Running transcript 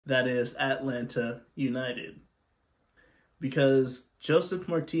that is Atlanta United. Because Josef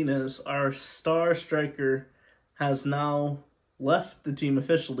Martinez, our star striker, has now left the team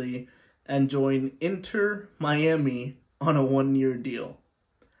officially and joined Inter Miami on a 1-year deal.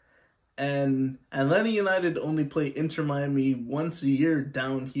 And Atlanta United only play Inter Miami once a year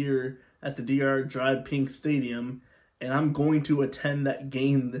down here at the DR Drive Pink Stadium, and I'm going to attend that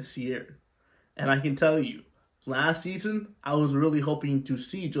game this year. And I can tell you, last season, I was really hoping to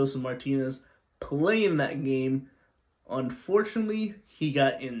see Josef Martinez play in that game. Unfortunately, he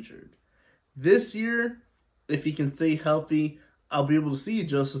got injured. This year, if he can stay healthy, I'll be able to see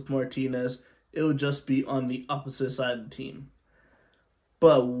Josef Martinez. It will just be on the opposite side of the team.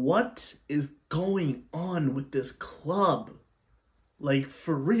 But what is going on with this club? Like,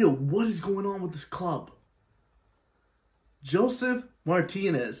 for real, what is going on with this club? Josef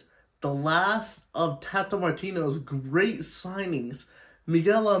Martinez, the last of Tata Martino's great signings,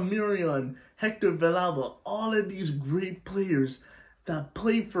 Miguel Almiron, Hector Villalba, all of these great players that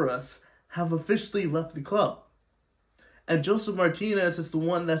played for us have officially left the club. And Josef Martinez is the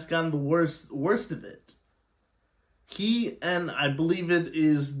one that's gotten the worst of it. He, and I believe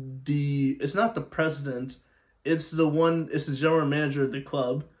it's not the president, it's the general manager of the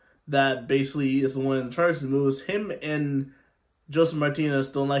club that basically is the one in charge of the moves. Him and Josef Martinez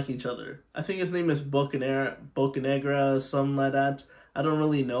don't like each other. I think his name is Bocanegra, something like that. I don't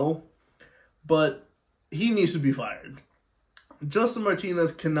really know. But he needs to be fired. Josef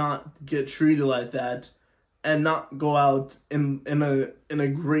Martinez cannot get treated like that and not go out in a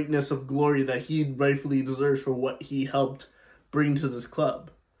greatness of glory that he rightfully deserves for what he helped bring to this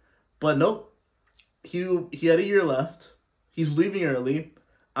club. But nope, he had a year left. He's leaving early.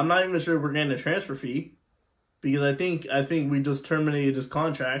 I'm not even sure we're getting a transfer fee because I think we just terminated his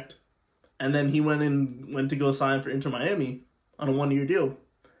contract, and then he went to go sign for Inter Miami on a 1-year deal.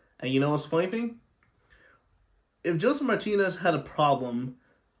 And you know what's the funny thing? If Josef Martinez had a problem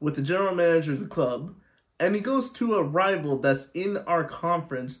with the general manager of the club, and he goes to a rival that's in our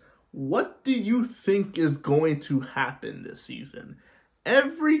conference, what do you think is going to happen this season?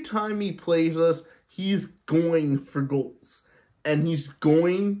 Every time he plays us, he's going for goals. And he's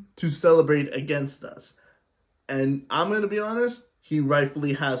going to celebrate against us. And I'm going to be honest, he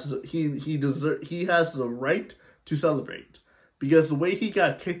rightfully has he has the right to celebrate. Because the way he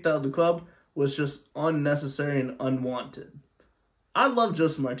got kicked out of the club was just unnecessary and unwanted. I love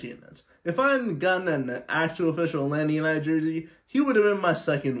Josef Martinez. If I hadn't gotten an actual official Atlanta United jersey, he would have been my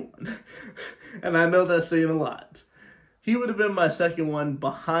second one. And I know that's saying a lot. He would have been my second one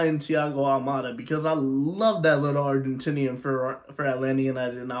behind Thiago Almada because I love that little Argentinian for Atlanta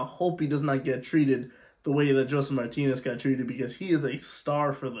United, and I hope he does not get treated the way that Josef Martinez got treated because he is a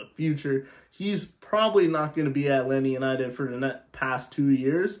star for the future. He's probably not going to be at Atlanta United for the past 2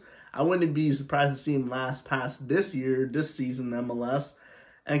 years. I wouldn't be surprised to see him last past this season, MLS.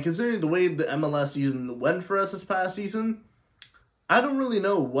 And considering the way the MLS season went for us this past season, I don't really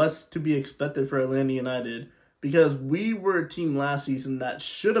know what's to be expected for Atlanta United because we were a team last season that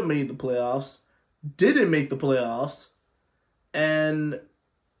should have made the playoffs, didn't make the playoffs, and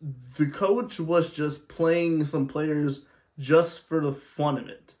the coach was just playing some players just for the fun of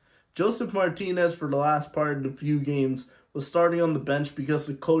it. Josef Martinez, for the last part of the few games, was starting on the bench because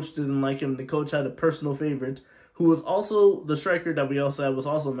the coach didn't like him. The coach had a personal favorite, who was also the striker that we also had was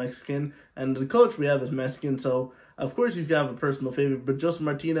also Mexican, and the coach we have is Mexican, so of course he's going to have a personal favorite. But Josef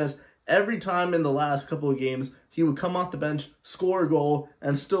Martinez, every time in the last couple of games, he would come off the bench, score a goal,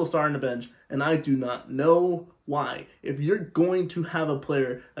 and still start on the bench. And I do not know why. If you're going to have a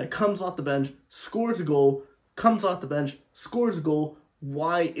player that comes off the bench, scores a goal, comes off the bench, scores a goal,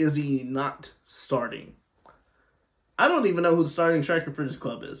 why is he not starting? I don't even know who the starting striker for this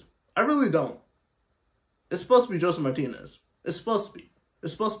club is. I really don't. It's supposed to be Josef Martinez. It's supposed to be.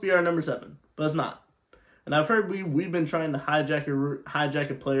 It's supposed to be our number 7, but it's not. And I've heard we've been trying to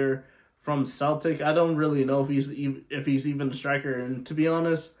hijack a player from Celtic. I don't really know if he's even a striker. And to be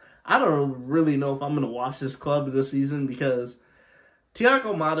honest, I don't really know if I'm going to watch this club this season because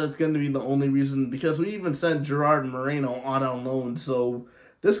Thiago Almada is going to be the only reason, because we even sent Gerard Moreno on loan. So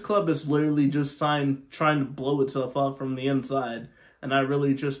this club is literally just trying to blow itself up from the inside. And I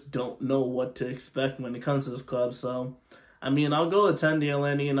really just don't know what to expect when it comes to this club. So, I mean, I'll go attend the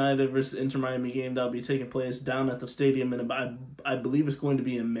Atlanta United versus Inter Miami game that will be taking place down at the stadium, and I believe it's going to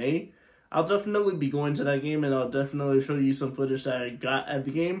be in May. I'll definitely be going to that game, and I'll definitely show you some footage that I got at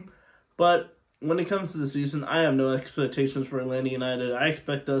the game. But when it comes to the season, I have no expectations for Atlanta United. I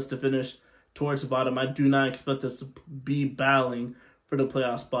expect us to finish towards the bottom. I do not expect us to be battling for the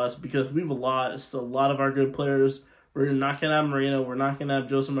playoff spots because we've lost a lot of our good players We're not going to have Moreno. We're not going to have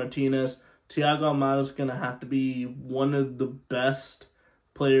Josef Martinez. Thiago Almada's going to have to be one of the best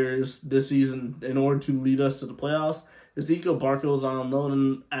players this season in order to lead us to the playoffs. Ezekiel Barco's on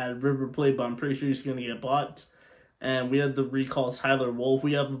loan at River Plate, but I'm pretty sure he's going to get bought. And we have to recall Tyler Wolf.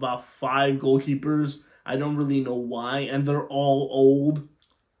 We have about 5 goalkeepers. I don't really know why, and they're all old.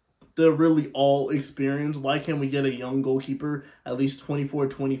 They're really all experienced. Why can't we get a young goalkeeper, at least 24,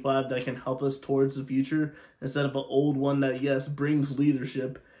 25, that can help us towards the future, instead of an old one that, yes, brings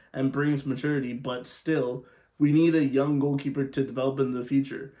leadership and brings maturity, but still, we need a young goalkeeper to develop in the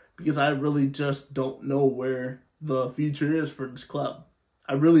future, because I really just don't know where the future is for this club.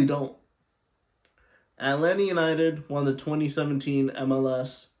 I really don't. Atlanta United won the 2017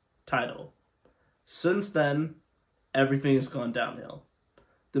 MLS title. Since then, everything has gone downhill.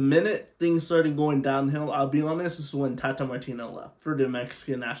 The minute things started going downhill, I'll be honest, this is when Tata Martino left for the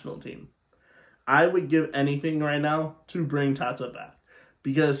Mexican national team. I would give anything right now to bring Tata back,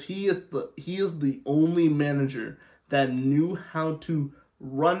 because he is the only manager that knew how to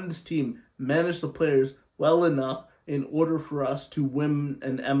run this team, manage the players well enough in order for us to win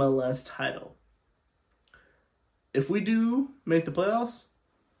an MLS title. If we do make the playoffs,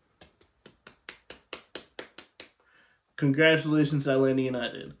 congratulations, Atlanta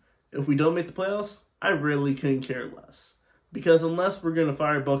United. If we don't make the playoffs, I really couldn't care less. Because unless we're going to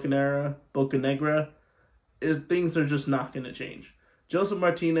fire Bocanegra, things are just not going to change. Josef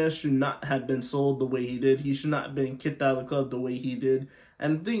Martinez should not have been sold the way he did. He should not have been kicked out of the club the way he did.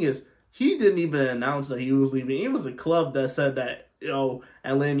 And the thing is, he didn't even announce that he was leaving. It was a club that said that,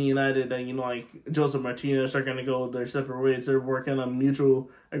 Atlanta United and, Josef Martinez are going to go their separate ways. They're working on a mutual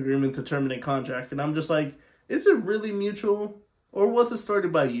agreement to terminate contract. And I'm just like, is it really mutual? Or was it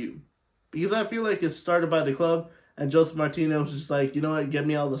started by you? Because I feel like it started by the club, and Josef Martinez was just like, you know what, get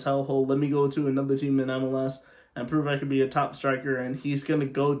me out of this hellhole. Let me go to another team in MLS and prove I can be a top striker. And he's going to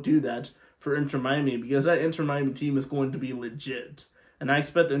go do that for Inter Miami, because that Inter Miami team is going to be legit. And I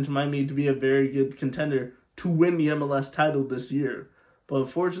expect Inter Miami to be a very good contender to win the MLS title this year. But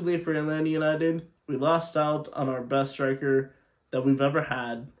unfortunately for Atlanta United, we lost out on our best striker that we've ever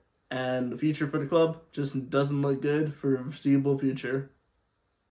had. And the future for the club just doesn't look good for the foreseeable future.